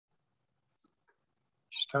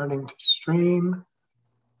Starting to stream.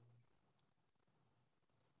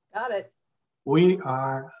 Got it. We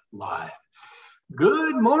are live.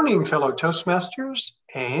 Good morning, fellow Toastmasters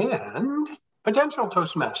and potential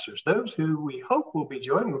Toastmasters, those who we hope will be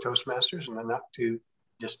joining Toastmasters in the not too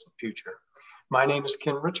distant future. My name is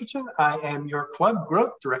Ken Richardson. I am your Club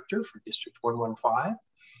Growth Director for District 115.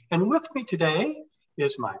 And with me today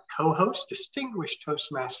is my co-host, distinguished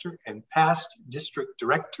Toastmaster and past District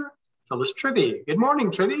Director, Phyllis Tribby. Good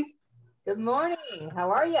morning, Tribby. Good morning.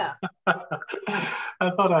 How are you? I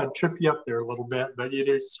thought I'd trip you up there a little bit, but you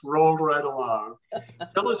just rolled right along.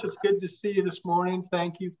 Phyllis, it's good to see you this morning.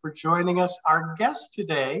 Thank you for joining us. Our guest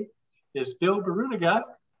today is Bill Bruninga,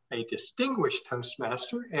 a distinguished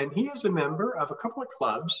Toastmaster, and he is a member of a couple of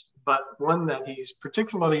clubs, but one that he's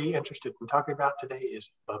particularly interested in talking about today is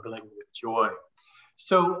Bubbling with Joy.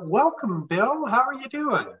 So welcome, Bill. How are you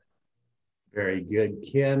doing? Very good,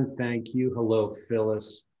 Ken. Thank you. Hello,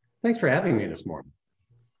 Phyllis. Thanks for having me this morning.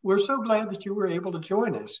 We're so glad that you were able to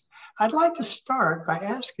join us. I'd like to start by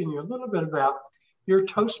asking you a little bit about your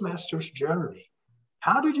Toastmasters journey.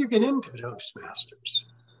 How did you get into Toastmasters?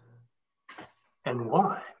 And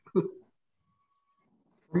why?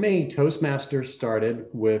 For me, Toastmasters started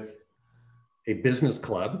with a business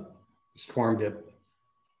club. It was formed at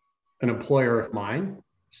an employer of mine,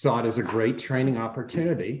 saw it as a great training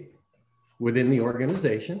opportunity within the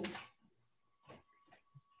organization.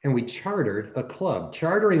 And we chartered a club.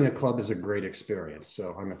 Chartering a club is a great experience.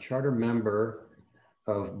 So I'm a charter member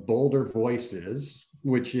of Boulder Voices,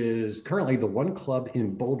 which is currently the one club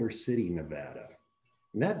in Boulder City, Nevada.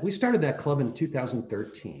 And we started that club in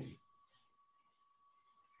 2013.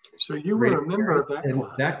 So you were a member of that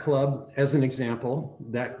club. That club, as an example,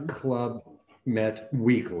 that club met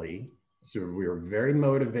weekly. So we were very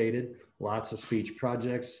motivated, lots of speech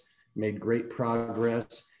projects, made great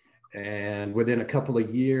progress. And within a couple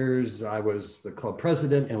of years, I was the club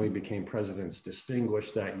president and we became President's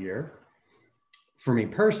Distinguished that year. For me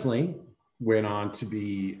personally, went on to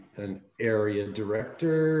be an area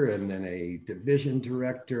director and then a division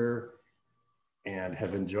director, and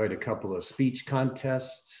have enjoyed a couple of speech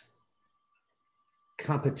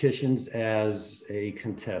competitions as a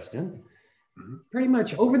contestant. Pretty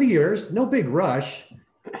much over the years, no big rush,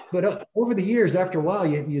 but over the years, after a while,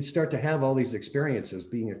 you start to have all these experiences,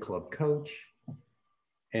 being a club coach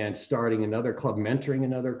and starting another club, mentoring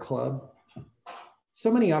another club.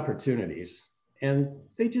 So many opportunities, and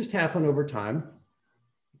they just happen over time.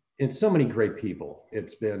 And so many great people.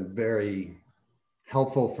 It's been very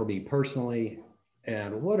helpful for me personally,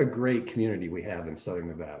 and what a great community we have in Southern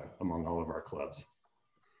Nevada among all of our clubs.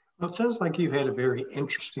 Well, it sounds like you've had a very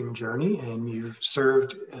interesting journey, and you've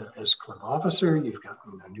served as club officer, you've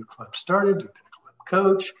gotten a new club started, you've been a club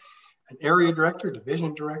coach, an area director,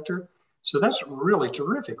 division director. So that's really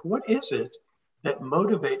terrific. What is it that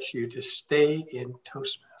motivates you to stay in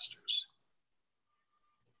Toastmasters?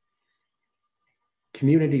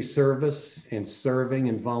 Community service and serving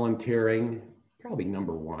and volunteering, probably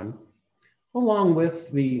number one, along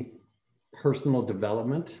with the personal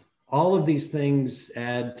development. All of these things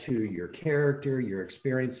add to your character, your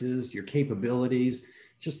experiences, your capabilities,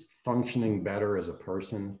 just functioning better as a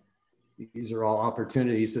person. These are all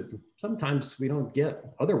opportunities that sometimes we don't get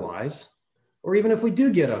otherwise, or even if we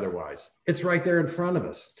do get otherwise, it's right there in front of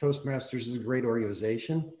us. Toastmasters is a great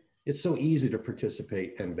organization. It's so easy to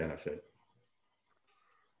participate and benefit.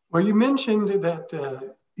 Well, you mentioned that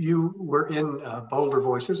you were in Boulder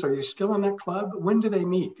Voices. Are you still in that club? When do they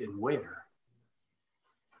meet and where?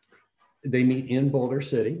 They meet in Boulder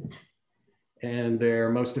City, and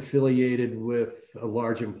they're most affiliated with a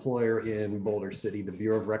large employer in Boulder City, the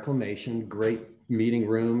Bureau of Reclamation. Great meeting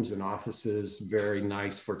rooms and offices, very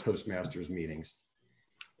nice for Toastmasters meetings.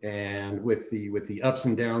 And with the ups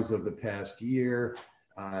and downs of the past year,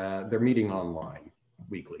 they're meeting online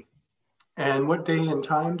weekly. And what day and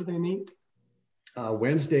time do they meet?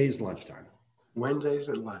 Wednesdays lunchtime. Wednesdays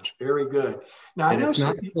at lunch. Very good. Now, and it's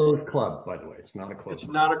not a closed club, by the way. It's not a closed club. It's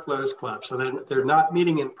not a closed club. So they're not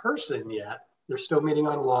meeting in person yet. They're still meeting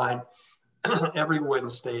online every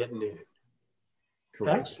Wednesday at noon.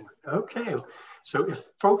 Correct. Excellent. Okay. So if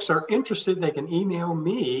folks are interested, they can email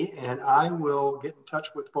me and I will get in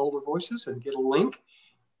touch with Boulder Voices and get a link.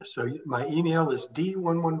 So my email is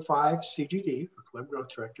d115cgd for Club Growth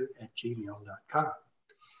Director @gmail.com.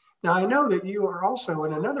 Now, I know that you are also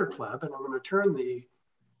in another club, and I'm going to turn the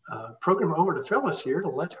program over to Phyllis here to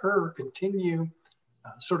let her continue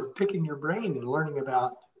sort of picking your brain and learning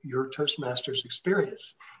about your Toastmasters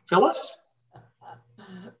experience. Phyllis?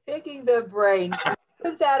 Picking the brain.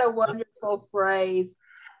 Isn't that a wonderful phrase?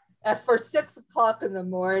 For 6 o'clock in the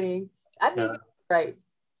morning. I think it's great.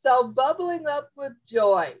 So Bubbling Up with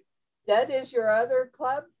Joy, that is your other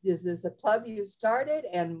club? Is this a club you've started,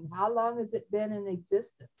 and how long has it been in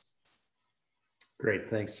existence? Great,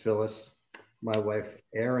 thanks, Phyllis. My wife,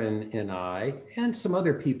 Erin, and I, and some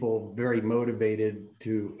other people very motivated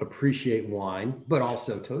to appreciate wine, but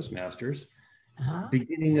also Toastmasters,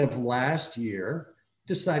 beginning of last year,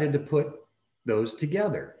 decided to put those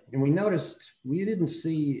together. And we noticed we didn't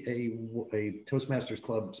see a Toastmasters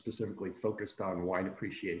club specifically focused on wine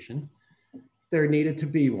appreciation. There needed to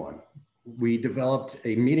be one. We developed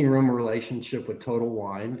a meeting room relationship with Total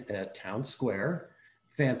Wine at Town Square.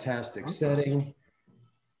 Fantastic setting.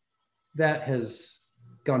 That has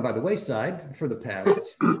gone by the wayside for the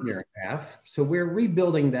past year and a half. So we're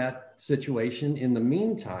rebuilding that situation. In the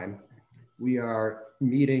meantime, we are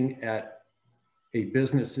meeting at a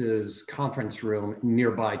business's conference room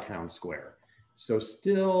nearby Town Square. So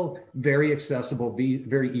still very accessible,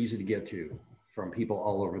 very easy to get to from people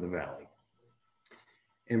all over the valley.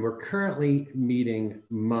 And we're currently meeting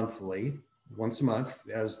monthly, once a month.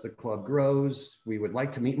 As the club grows, we would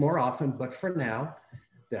like to meet more often, but for now,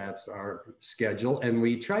 that's our schedule. And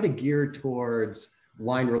we try to gear towards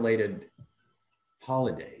wine-related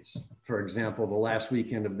holidays. For example, the last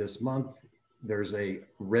weekend of this month, there's a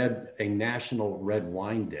National Red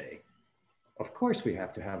Wine Day. Of course, we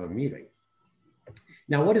have to have a meeting.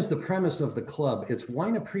 Now, what is the premise of the club? It's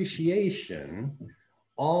wine appreciation,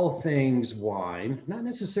 all things wine, not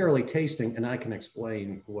necessarily tasting, and I can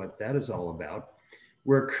explain what that is all about.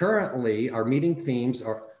 Our meeting themes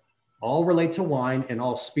are all relate to wine, and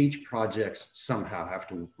all speech projects somehow have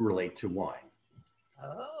to relate to wine.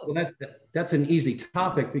 Oh. Well, that's an easy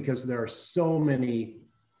topic because there are so many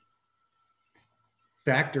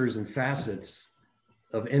factors and facets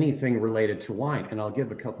of anything related to wine, and I'll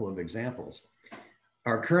give a couple of examples.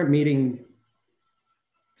 Our current meeting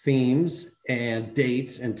themes and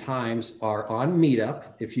dates and times are on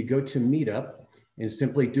Meetup. If you go to Meetup and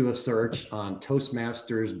simply do a search on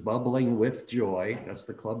Toastmasters Bubbling with Joy, that's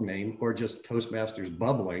the club name, or just Toastmasters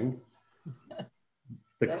Bubbling,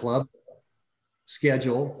 the club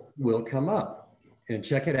schedule will come up. And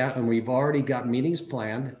check it out. And we've already got meetings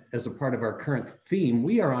planned as a part of our current theme.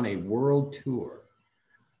 We are on a world tour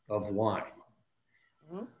of wine.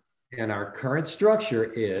 And our current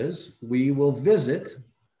structure is we will visit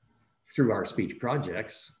through our speech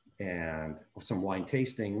projects and some wine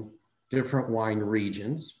tasting, different wine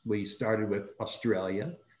regions. We started with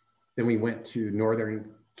Australia, then we went to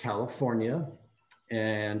Northern California,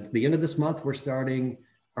 and the end of this month, we're starting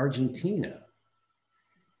Argentina.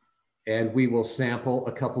 And we will sample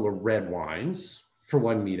a couple of red wines for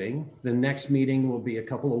one meeting. The next meeting will be a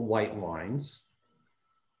couple of white wines,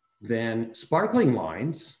 then sparkling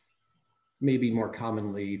wines, maybe more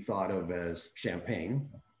commonly thought of as champagne,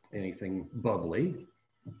 anything bubbly.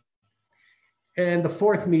 And the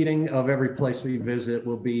fourth meeting of every place we visit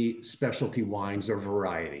will be specialty wines or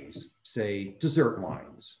varieties, say dessert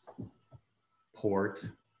wines, port,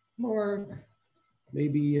 or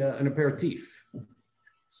maybe an aperitif.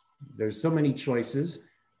 There's so many choices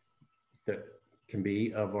that can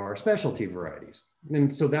be of our specialty varieties.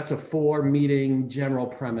 And so that's a 4-meeting general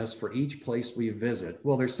premise for each place we visit.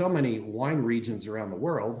 Well, there's so many wine regions around the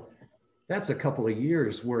world. That's a couple of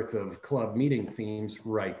years worth of club meeting themes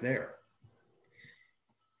right there.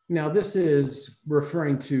 Now, this is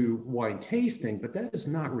referring to wine tasting, but that is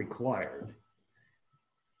not required.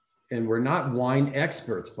 And we're not wine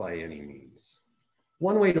experts by any means.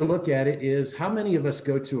 One way to look at it is how many of us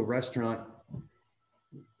go to a restaurant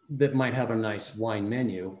that might have a nice wine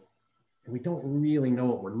menu and we don't really know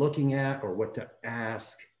what we're looking at or what to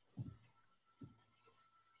ask.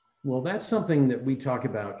 Well, that's something that we talk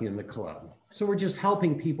about in the club. So we're just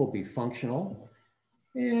helping people be functional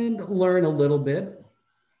and learn a little bit.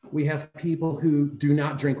 We have people who do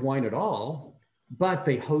not drink wine at all, but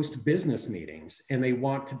they host business meetings and they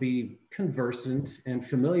want to be conversant and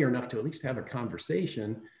familiar enough to at least have a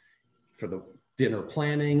conversation for the dinner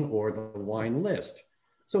planning or the wine list.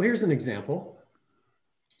 So here's an example.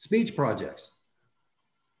 Speech projects.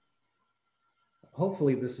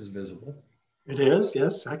 Hopefully this is visible. It is,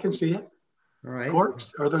 yes, I can see it. All right.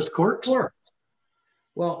 Corks, are those corks? Corks.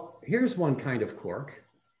 Well, here's one kind of cork,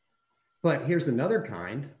 but here's another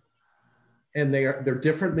kind, and they're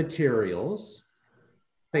different materials.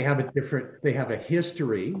 They have a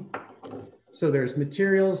history. So there's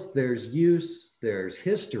materials, there's use, there's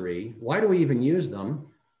history. Why do we even use them?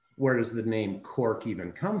 Where does the name cork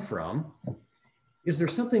even come from? Is there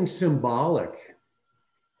something symbolic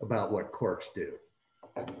about what corks do?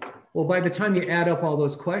 Well, by the time you add up all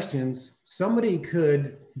those questions, somebody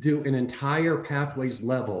could do an entire pathways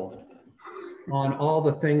level on all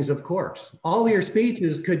the things of corks. All your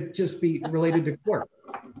speeches could just be related to cork.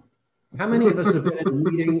 How many of us have been in a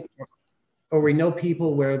meeting or we know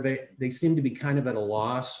people where they seem to be kind of at a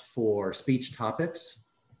loss for speech topics?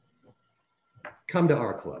 Come to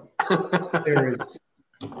our club.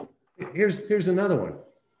 Here's another one.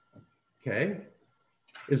 Okay.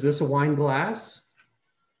 Is this a wine glass?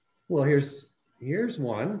 Well, here's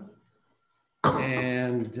one.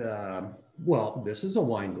 And well, this is a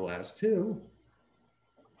wine glass too.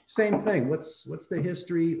 Same thing. What's the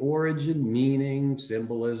history, origin, meaning,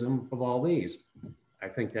 symbolism of all these? I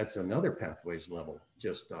think that's another pathways level,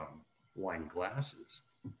 just wine glasses.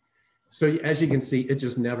 So as you can see, it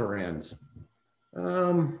just never ends.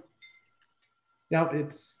 Now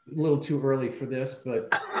it's a little too early for this,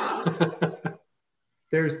 but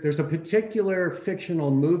there's a particular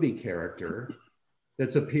fictional movie character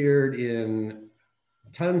that's appeared in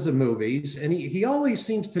tons of movies, and he always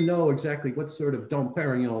seems to know exactly what sort of Dom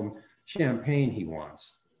Perignon champagne he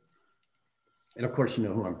wants. And of course, you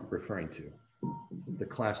know who I'm referring to, the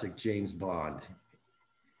classic James Bond.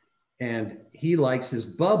 And he likes his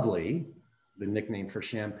bubbly, the nickname for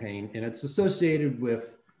champagne, and it's associated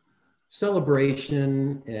with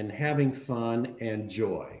celebration and having fun and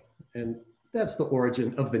joy. And that's the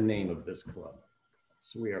origin of the name of this club.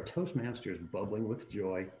 So we are Toastmasters Bubbling with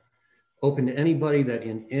Joy, open to anybody that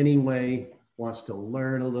in any way wants to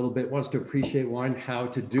learn a little bit, wants to appreciate wine, how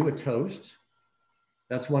to do a toast.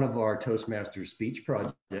 That's one of our Toastmasters speech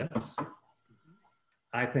projects.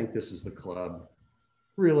 I think this is the club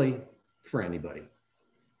really for anybody.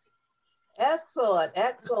 Excellent,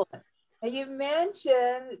 excellent. Now you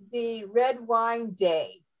mentioned the red wine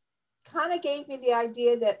day. Kind of gave me the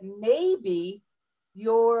idea that maybe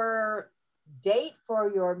your date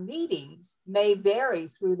for your meetings may vary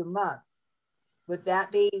through the month. Would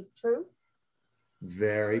that be true?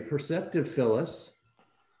 Very perceptive, Phyllis.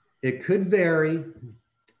 It could vary,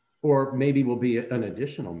 or maybe will be an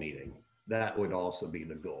additional meeting. That would also be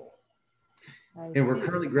the goal. And we're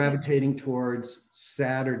currently gravitating towards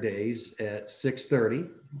Saturdays at 6:30.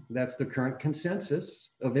 That's the current consensus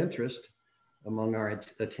of interest among our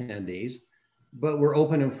attendees. But we're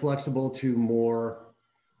open and flexible to more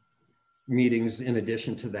meetings in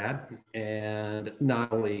addition to that. And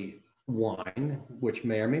not only wine, which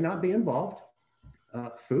may or may not be involved,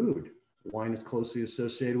 food. Wine is closely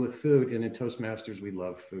associated with food. And in Toastmasters, we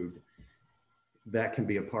love food. That can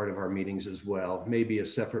be a part of our meetings as well. Maybe a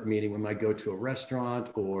separate meeting. We might go to a restaurant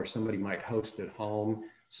or somebody might host at home,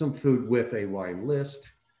 some food with a wine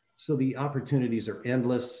list. So the opportunities are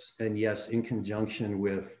endless. And yes, in conjunction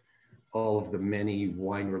with all of the many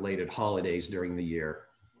wine-related holidays during the year.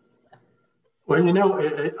 Well, you know,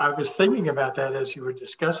 I was thinking about that as you were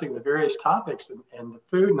discussing the various topics and the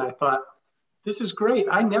food, and I thought, this is great.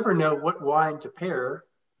 I never know what wine to pair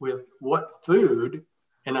with what food.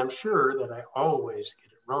 And I'm sure that I always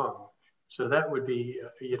get it wrong. So that would be,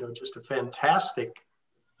 you know, just a fantastic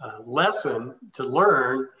lesson to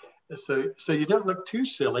learn. So you don't look too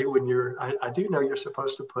silly when I do know you're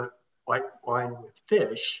supposed to put white wine with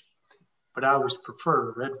fish, but I always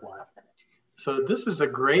prefer red wine. So this is a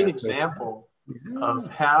great example of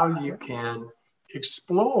how you can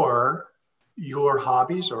explore your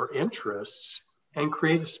hobbies or interests and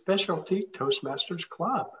create a specialty Toastmasters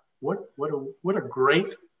club. What a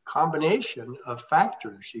great combination of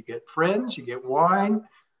factors. You get friends, you get wine.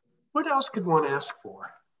 What else could one ask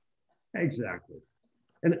for? Exactly.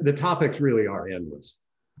 And the topics really are endless.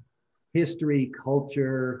 History,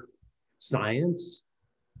 culture, science.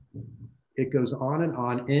 It goes on and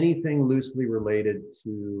on, anything loosely related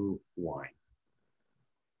to wine.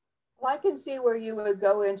 Well, I can see where you would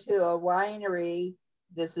go into a winery.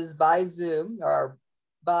 This is by Zoom or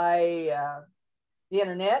by the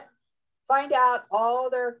internet. Find out all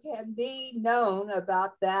there can be known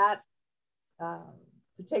about that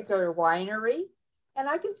particular winery. And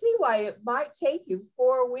I can see why it might take you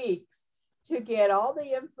 4 weeks to get all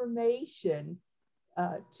the information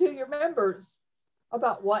to your members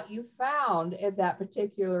about what you found at that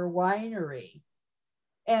particular winery.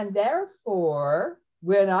 And therefore,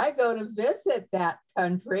 when I go to visit that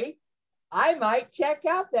country, I might check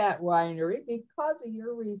out that winery because of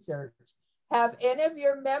your research. Have any of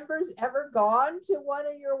your members ever gone to one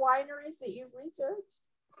of your wineries that you've researched?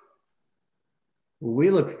 We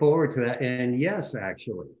look forward to that. And yes,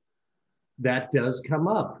 actually, that does come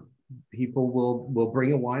up. People will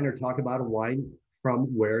bring a wine or talk about a wine from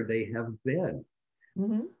where they have been,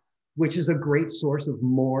 which is a great source of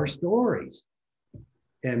more stories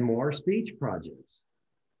and more speech projects.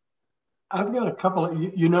 I've got a couple of,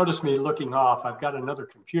 you notice me looking off. I've got another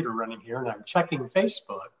computer running here and I'm checking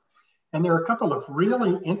Facebook. And there are a couple of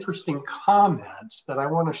really interesting comments that I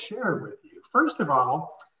want to share with you. First of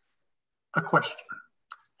all, a question.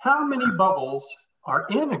 How many bubbles are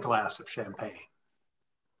in a glass of champagne?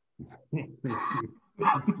 Is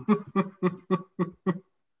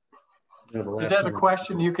that a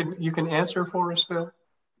question you can answer for us, Bill?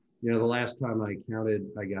 You know, the last time I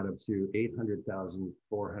counted, I got up to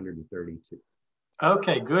 800,432.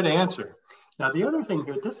 Okay, good answer. Now, the other thing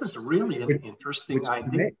here, this is really an interesting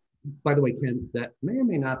idea. By the way, Ken, that may or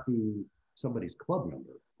may not be somebody's club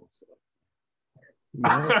number. Also.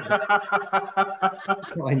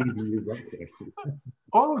 I need to use that question.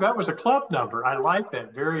 Oh, that was a club number. I like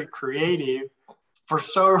that. Very creative for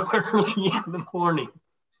so early in the morning.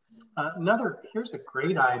 Here's a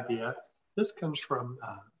great idea. This comes from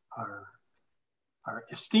our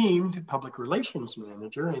esteemed public relations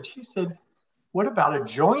manager, and she said, what about a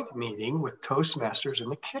joint meeting with Toastmasters in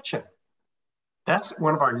the kitchen? That's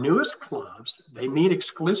one of our newest clubs. They meet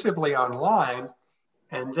exclusively online,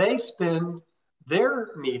 and they spend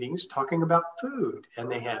their meetings talking about food,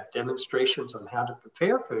 and they have demonstrations on how to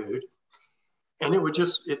prepare food. And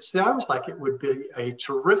it sounds like it would be a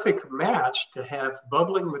terrific match to have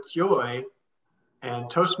Bubbling with Joy and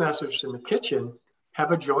Toastmasters in the Kitchen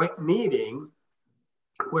have a joint meeting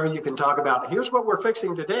where you can talk about, here's what we're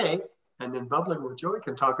fixing today. And then Bubbling with Joy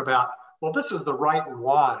can talk about, well, this is the right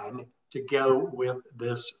wine to go with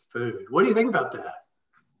this food. What do you think about that?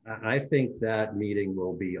 I think that meeting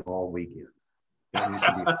will be all weekend.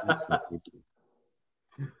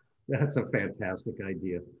 That's a fantastic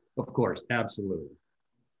idea. Of course, absolutely.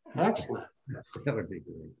 Excellent. That would be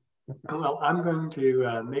great. Well, I'm going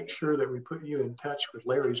to make sure that we put you in touch with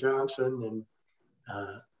Larry Johnson and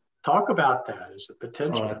talk about that as a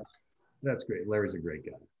potential. Oh, that's great. Larry's a great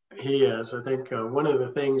guy. He is. I think one of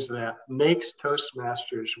the things that makes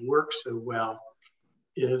Toastmasters work so well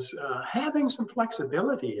is having some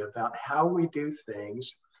flexibility about how we do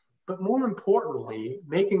things, but more importantly,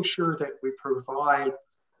 making sure that we provide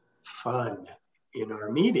fun in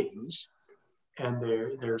our meetings, and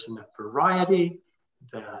there's enough variety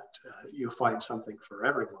that you'll find something for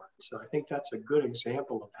everyone. So I think that's a good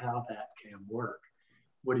example of how that can work.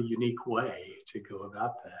 What a unique way to go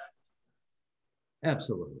about that.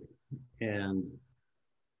 Absolutely. And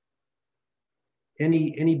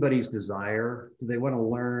anybody's desire, they want to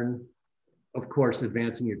learn, of course,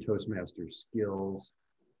 advancing your Toastmasters skills,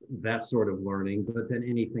 that sort of learning, but then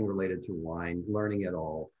anything related to wine, learning at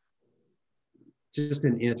all, just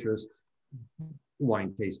an interest,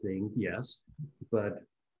 wine tasting, yes, but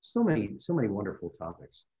so many wonderful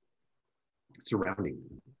topics surrounding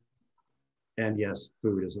it. And yes,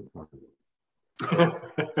 food is a part of it.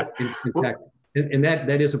 In fact, and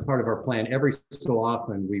that is a part of our plan. Every so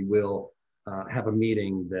often we will have a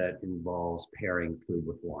meeting that involves pairing food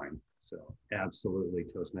with wine. So absolutely,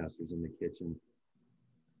 Toastmasters in the kitchen.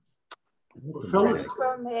 Phyllis,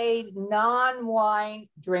 from a non-wine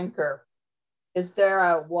drinker, is there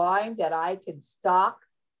a wine that I can stock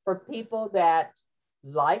for people that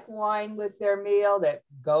like wine with their meal that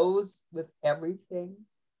goes with everything?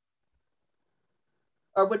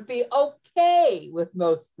 Or would be okay with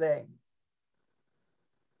most things?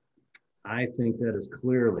 I think that is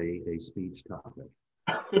clearly a speech topic.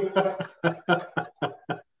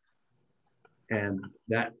 And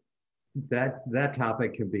that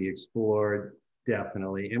topic can be explored,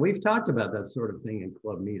 definitely. And we've talked about that sort of thing in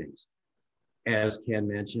club meetings. As Ken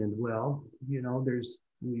mentioned, well, you know,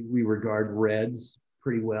 we regard reds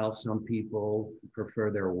pretty well. Some people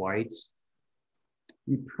prefer their whites.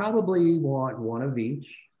 You probably want one of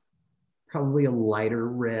each, probably a lighter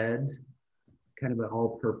red, kind of an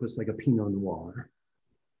all-purpose, like a Pinot Noir.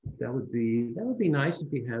 That would be nice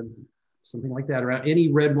if you had something like that around.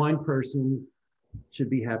 Any red wine person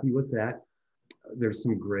should be happy with that. There's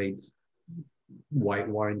some great white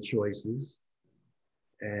wine choices.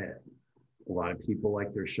 And a lot of people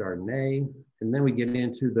like their Chardonnay. And then we get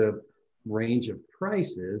into the range of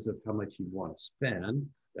prices of how much you'd want to spend.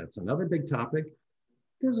 That's another big topic.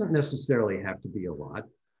 Doesn't necessarily have to be a lot.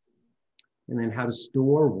 And then how to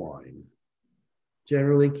store wine.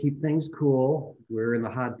 Generally keep things cool. We're in the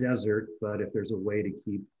hot desert, but if there's a way to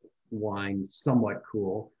keep wine somewhat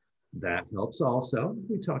cool, that helps also.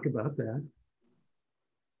 We talk about that.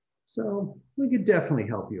 So we could definitely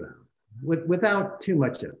help you out without too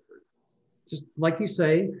much effort. Just like you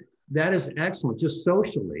say, that is excellent. Just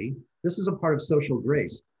socially, this is a part of social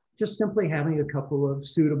grace. Just simply having a couple of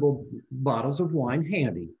suitable bottles of wine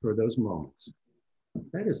handy for those moments.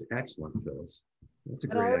 That is excellent, Phyllis. That's a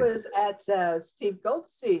great idea. I was at Steve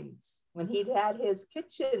Goldstein's when he'd had his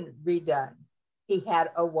kitchen redone. He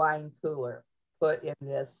had a wine cooler put in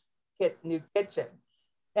this new kitchen.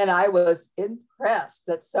 And I was impressed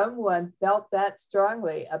that someone felt that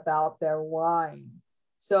strongly about their wine.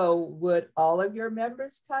 So would all of your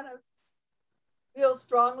members kind of feel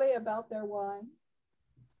strongly about their wine?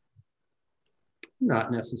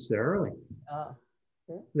 Not necessarily.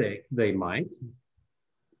 Okay. They might.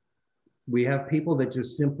 We have people that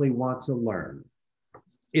just simply want to learn.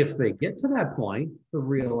 If they get to that point of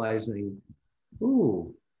realizing,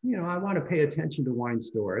 ooh, you know, I want to pay attention to wine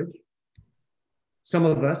storage. Some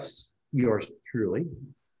of us, yours truly,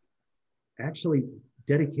 actually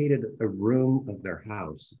dedicated a room of their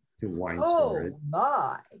house to wine storage.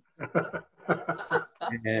 Oh my.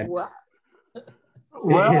 And Wow.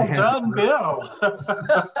 Well done, Bill.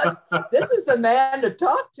 This is the man to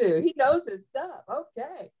talk to. He knows his stuff.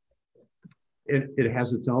 Okay. it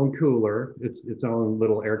has its own cooler, its own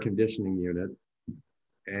little air conditioning unit.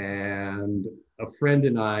 And a friend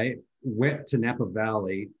and I went to Napa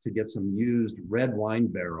Valley to get some used red wine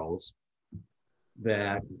barrels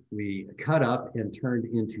that we cut up and turned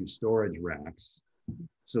into storage racks.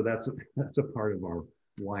 So that's a part of our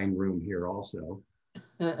wine room here also.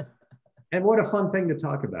 And what a fun thing to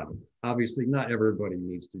talk about. Obviously, not everybody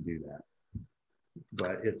needs to do that,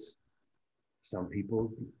 but some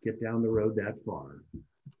people get down the road that far.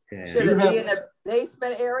 And should it be in a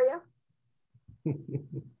basement area?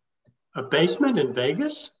 A basement in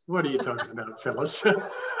Vegas? What are you talking about, Phyllis?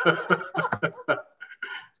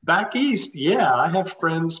 Back east, yeah, I have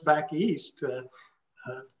friends back east,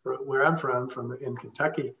 where I'm from in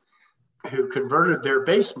Kentucky, who converted their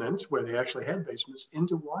basements, where they actually had basements,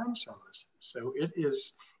 into wine cellars. So it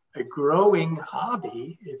is a growing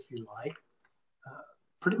hobby, if you like,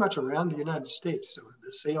 pretty much around the United States. So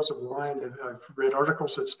the sales of wine, I've read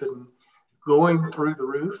articles that's been going through the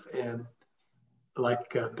roof. And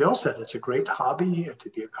like Bill said, it's a great hobby to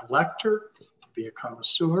be a collector, to be a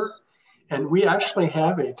connoisseur. And we actually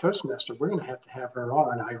have a Toastmaster. We're going to have her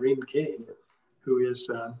on, Irene King, who is,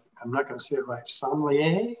 I'm not going to say it right,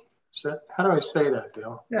 sommelier. How do I say that,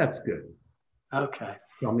 Bill? that's good. Okay.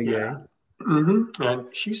 Sommelier. Yeah. Mm-hmm.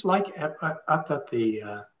 And she's like up at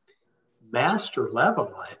the master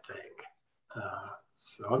level, I think.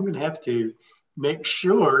 So I'm going to have to make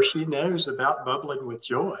sure she knows about bubbling with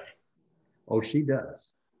joy. Oh, she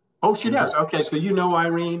does. Oh, she does. Okay, so you know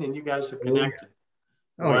Irene and you guys have connected.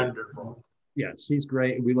 Oh, Wonderful. Yeah, she's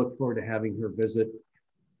great. We look forward to having her visit.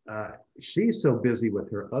 She's so busy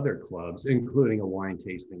with her other clubs, including a wine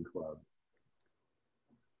tasting club.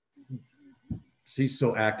 She's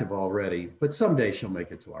so active already, but someday she'll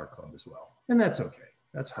make it to our club as well. And that's okay.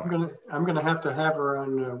 That's fine. I'm gonna have to have her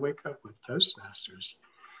on Wake Up with Toastmasters.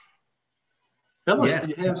 Phyllis, Yeah, do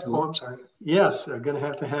you have? absolutely. Oh, I'm sorry. Yes, I'm gonna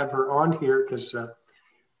have to have her on here because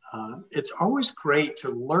it's always great to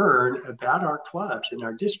learn about our clubs in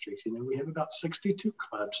our district. You know, we have about 62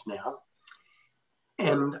 clubs now,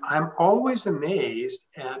 and I'm always amazed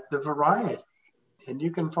at the variety. And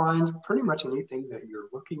you can find pretty much anything that you're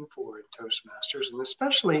looking for in Toastmasters, and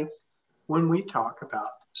especially when we talk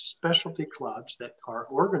about specialty clubs that are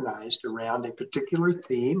organized around a particular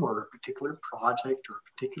theme or a particular project or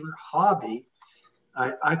a particular hobby.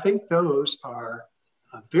 I think those are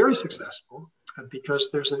very successful because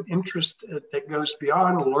there's an interest that goes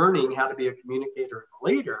beyond learning how to be a communicator and a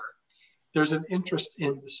leader. There's an interest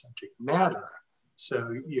in the subject matter.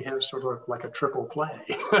 So you have sort of like a triple play.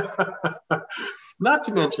 Not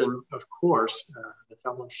to mention, of course, the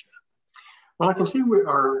fellowship. Well, I can see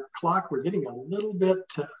our clock, we're getting a little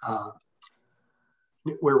bit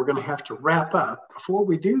where we're going to have to wrap up. Before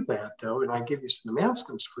we do that, though, and I give you some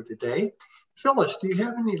announcements for today, Phyllis, do you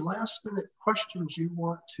have any last minute questions you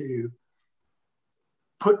want to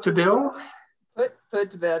put to Bill?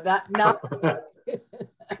 Put to Bill, not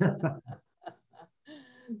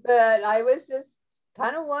but I was just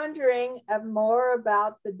kind of wondering more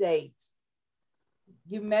about the dates.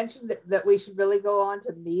 You mentioned that we should really go on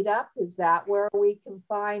to Meetup. Is that where we can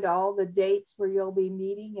find all the dates where you'll be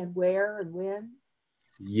meeting and where and when?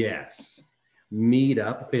 Yes.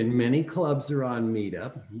 Meetup, and many clubs are on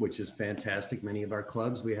Meetup, which is fantastic. Many of our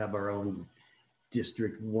clubs, we have our own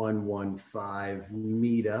District 115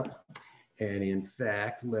 Meetup. And in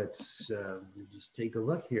fact, let's just take a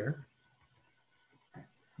look here.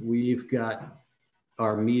 We've got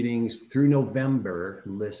our meetings through November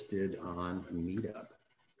listed on Meetup.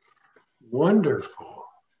 Wonderful.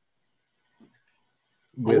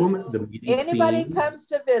 With the meeting anybody themes. comes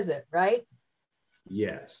to visit, right?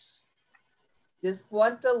 Yes. Just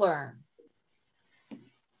want to learn.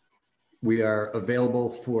 We are available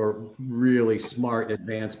for really smart,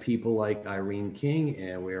 advanced people like Irene King,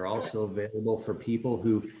 and we are also available for people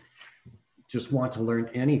who just want to learn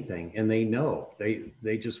anything, and they know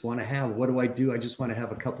they just want to have, what do I do? I just want to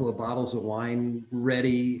have a couple of bottles of wine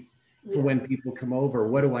ready for when people come over.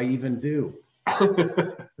 What do I even do?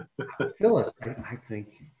 Phyllis, I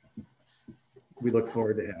think we look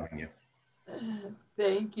forward to having you.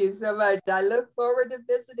 Thank you so much. I look forward to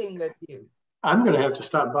visiting with you. I'm going to have to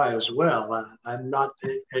stop by as well. I'm not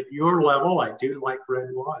at your level. I do like red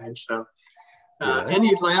wine. So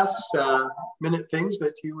any last minute things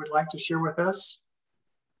that you would like to share with us?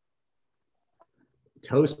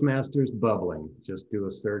 Toastmasters Bubbling. Just do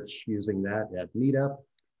a search using that at Meetup.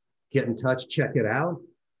 Get in touch, check it out.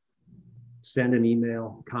 Send an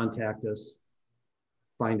email, contact us.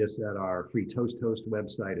 Find us at our free Toast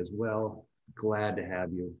website as well. Glad to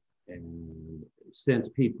have you. And since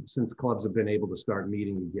clubs have been able to start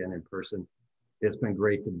meeting again in person, it's been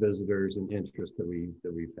great, the visitors and interest that we've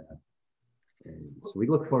had. And so we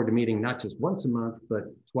look forward to meeting not just once a month, but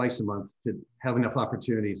twice a month, to have enough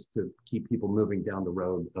opportunities to keep people moving down the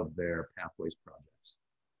road of their Pathways projects.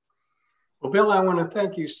 Well, Bill, I want to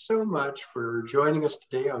thank you so much for joining us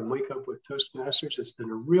today on Wake Up with Toastmasters. It's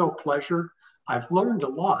been a real pleasure. I've learned a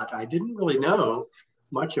lot. I didn't really know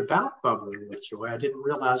much about Bubbling with Joy. I didn't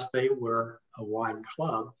realize they were a wine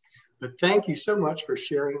club, but thank you so much for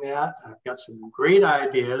sharing that. I've got some great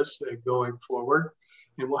ideas going forward,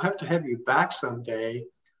 and we'll have to have you back someday,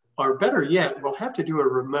 or better yet, we'll have to do a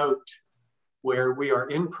remote where we are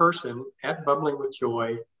in person at Bubbling with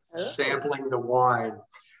Joy, sampling the wine.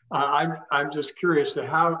 I'm just curious to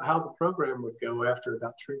how the program would go after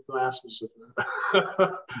about 3 glasses of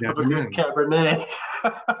a good Cabernet.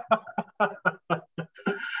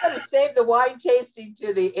 Better save the wine tasting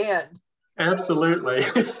to the end. Absolutely.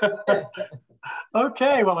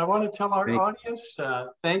 Okay, well, I want to tell our audience,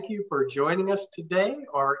 thank you for joining us today,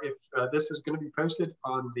 or if this is going to be posted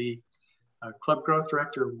on the Club Growth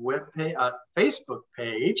Director Facebook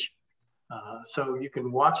page. So you can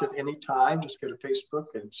watch it anytime. Just go to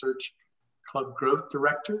Facebook and search Club Growth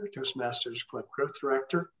Director, Toastmasters Club Growth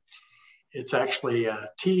Director. It's actually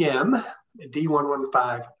TM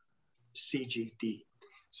D115 CGD.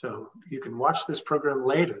 So you can watch this program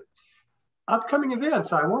later. Upcoming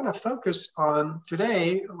events, I want to focus on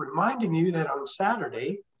today, reminding you that on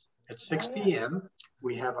Saturday at 6 p.m.,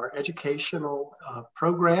 we have our educational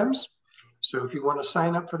programs. So if you want to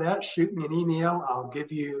sign up for that, shoot me an email. I'll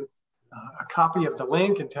give you a copy of the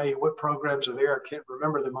link and tell you what programs are there. I can't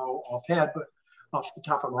remember them all offhand, but off the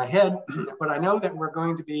top of my head. But I know that we're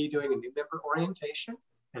going to be doing a new member orientation,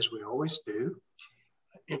 as we always do.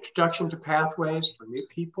 Introduction to Pathways for new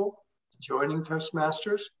people joining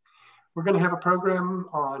Toastmasters. We're going to have a program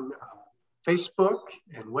on Facebook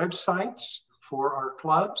and websites for our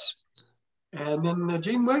clubs. And then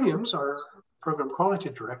Gene Williams, our program quality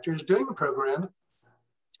director, is doing a program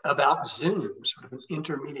about Zoom, sort of an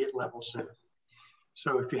intermediate level Zoom.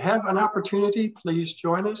 So if you have an opportunity, please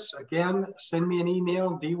join us. Again, send me an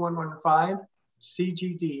email,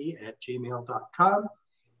 d115cgd@gmail.com,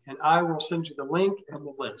 and I will send you the link and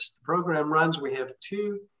the list. The program runs, we have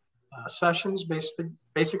 2 sessions,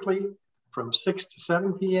 basically from 6 to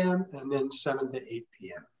 7 p.m. and then 7 to 8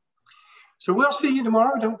 p.m. So we'll see you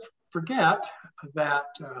tomorrow. Don't forget that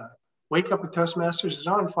Wake Up with Toastmasters is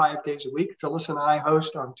on 5 days a week. Phyllis and I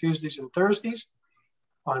host on Tuesdays and Thursdays.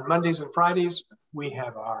 On Mondays and Fridays, we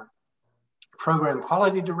have our program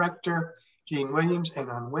quality director, Gene Williams, and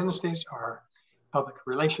on Wednesdays, our public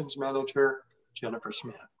relations manager, Jennifer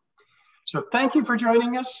Smith. So thank you for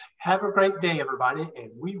joining us. Have a great day, everybody,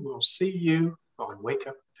 and we will see you on Wake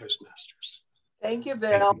Up with Toastmasters. Thank you,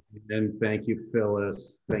 Bill. And thank you,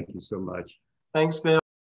 Phyllis. Thank you so much. Thanks, Bill.